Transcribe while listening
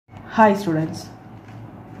Hi students,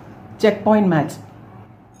 Checkpoint Maths.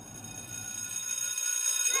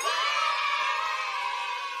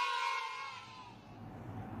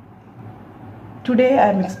 Today I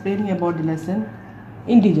am explaining about the lesson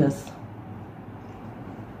integers.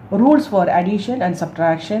 Rules for addition and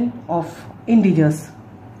subtraction of integers.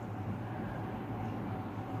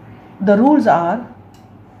 The rules are: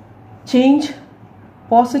 change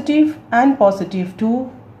positive and positive to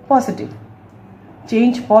positive.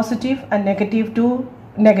 Change positive and negative to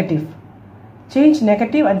negative. Change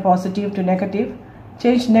negative and positive to negative.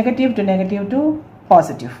 Change negative to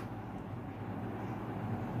positive.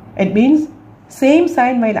 It means same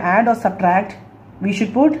sign while add or subtract, we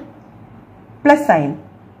should put plus sign.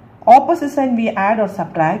 Opposite sign we add or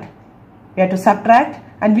subtract, we have to subtract,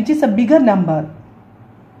 and which is a bigger number,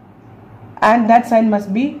 and that sign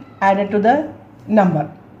must be added to the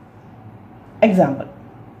number. Example: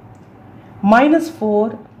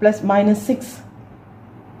 -4 plus -6.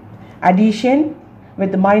 Addition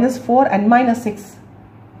with -4 and -6.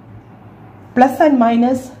 Plus and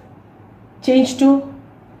minus change to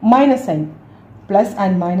minus sign. Plus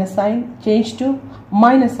and minus sign change to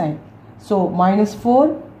minus sign. So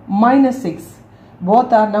 -4 -6.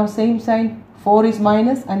 Both are now same sign. 4 is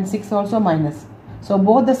minus and 6 also minus. So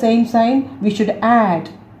both the same sign we should add.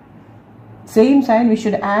 Same sign we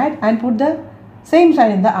should add and put the same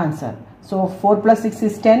sign in the answer. So 4 plus 6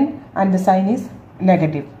 is 10 and the sign is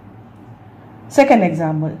negative. Second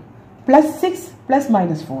example, +6 plus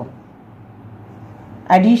 -4.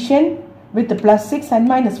 Addition with the +6 and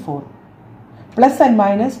 -4. Plus and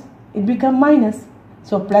minus, it become minus.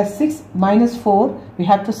 So +6 -4, we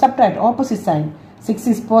have to subtract opposite sign. 6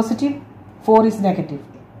 is positive, 4 is negative.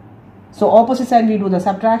 So opposite sign we do the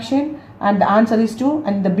subtraction and the answer is 2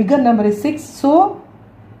 and the bigger number is 6. So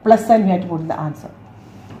plus sign we have to put in the answer.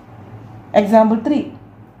 Example 3,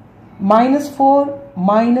 -4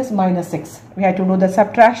 minus -6. We have to do the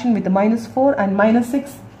subtraction with the -4 and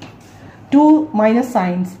 -6. Two minus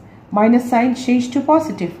signs. Minus sign change to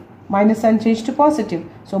positive. Minus sign change to positive.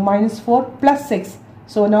 So -4 plus 6.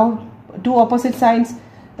 So now two opposite signs.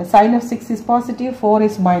 The sign of 6 is positive, 4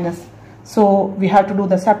 is minus. So we have to do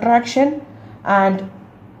the subtraction and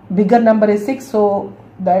bigger number is 6. So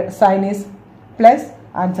the sign is plus.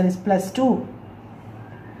 Answer is +2.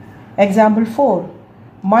 Example 4,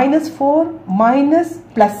 -4 minus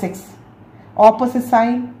 +6. Opposite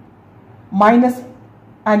sign, minus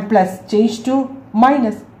and plus change to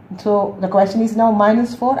minus. So the question is now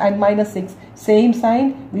 -4 and -6. Same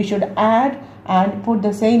sign we should add and put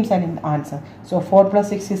the same sign in the answer. So 4 plus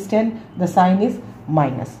 6 is 10. The sign is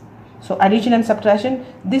minus. So addition and subtraction,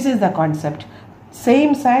 this is the concept.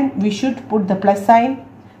 Same sign we should put the plus sign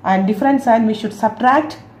and different sign we should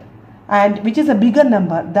subtract, and which is a bigger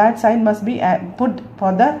number, that sign must be put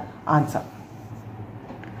for the answer.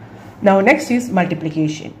 Now next is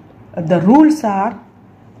multiplication. The rules are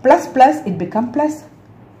plus plus it become plus,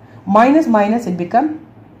 minus minus it become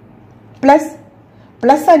plus,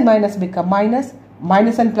 plus and minus become minus,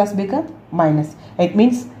 minus and plus become minus. It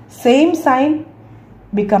means same sign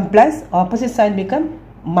become plus, opposite sign become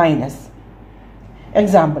minus.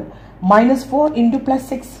 Example, -4 into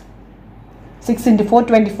 +6. 6 into 4,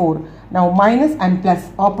 24. Now minus and plus,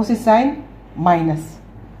 opposite sign minus.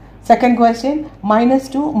 Second question,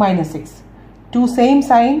 -2 -6. Two same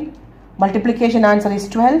sign, multiplication answer is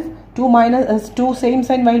 12. Two same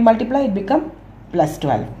sign while multiply, it become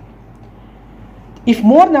 +12. If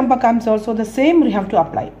more number comes also, the same we have to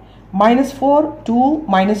apply. -4, 2,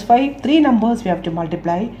 -5, 3 numbers we have to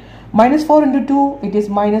multiply. -4 into 2, it is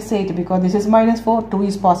 -8 because this is -4, 2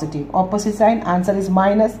 is positive. Opposite sign, answer is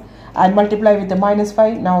minus, and multiply with the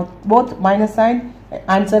 -5. Now both minus sign,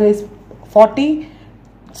 answer is 40.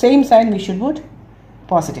 Same sign we should put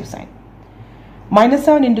positive sign.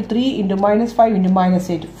 -7 into 3 into -5 into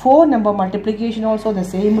 -8. 4 number multiplication also the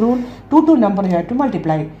same rule. Two number you have to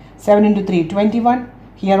multiply. 7 into 3, 21.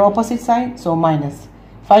 Here opposite sign, so minus.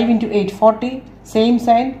 5 into 8, 40. Same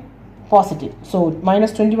sign, positive. So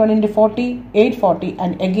 -21 into 40, 840,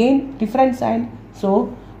 and again different sign, so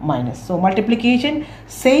minus. So multiplication,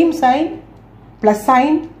 same sign, plus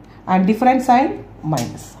sign, and different sign,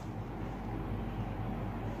 minus.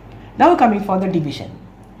 Now coming for the division.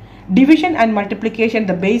 Division and multiplication,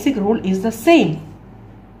 the basic rule is the same.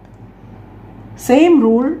 Same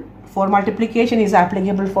rule for multiplication is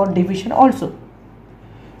applicable for division also.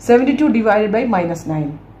 72 divided by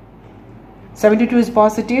 -9. 72 is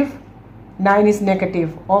positive, 9 is negative.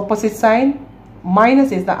 Opposite sign,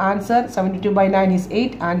 minus is the answer. 72 by 9 is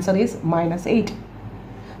 8. Answer is -8.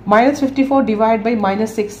 -54 divided by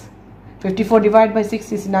 -6. 54 divided by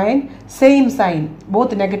 6 is 9. Same sign,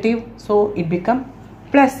 both negative, so it becomes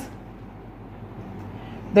plus.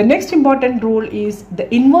 The next important rule is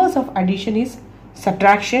the inverse of addition is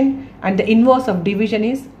subtraction and the inverse of division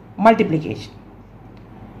is multiplication.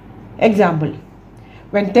 Example,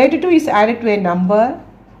 when 32 is added to a number,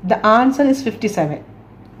 the answer is 57.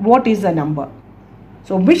 What is the number?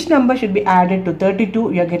 So which number should be added to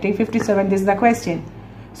 32? You are getting 57. This is the question.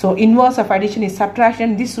 So inverse of addition is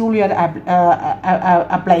subtraction. This rule you are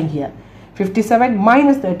applying here. 57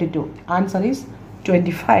 minus 32. Answer is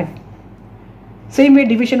 25. Same way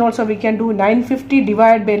division also we can do. 950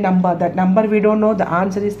 divided by number. That number we don't know. The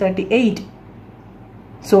answer is 38.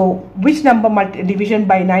 So which number division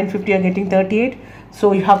by 950 you are getting 38?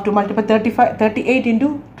 So you have to multiply 38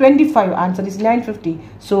 into 25. Answer is 950.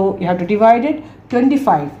 So you have to divide it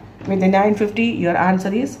 25 with the 950. Your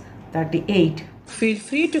answer is 38. Feel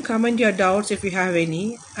free to comment your doubts if you have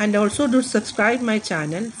any, and also do subscribe my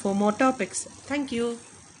channel for more topics. Thank you.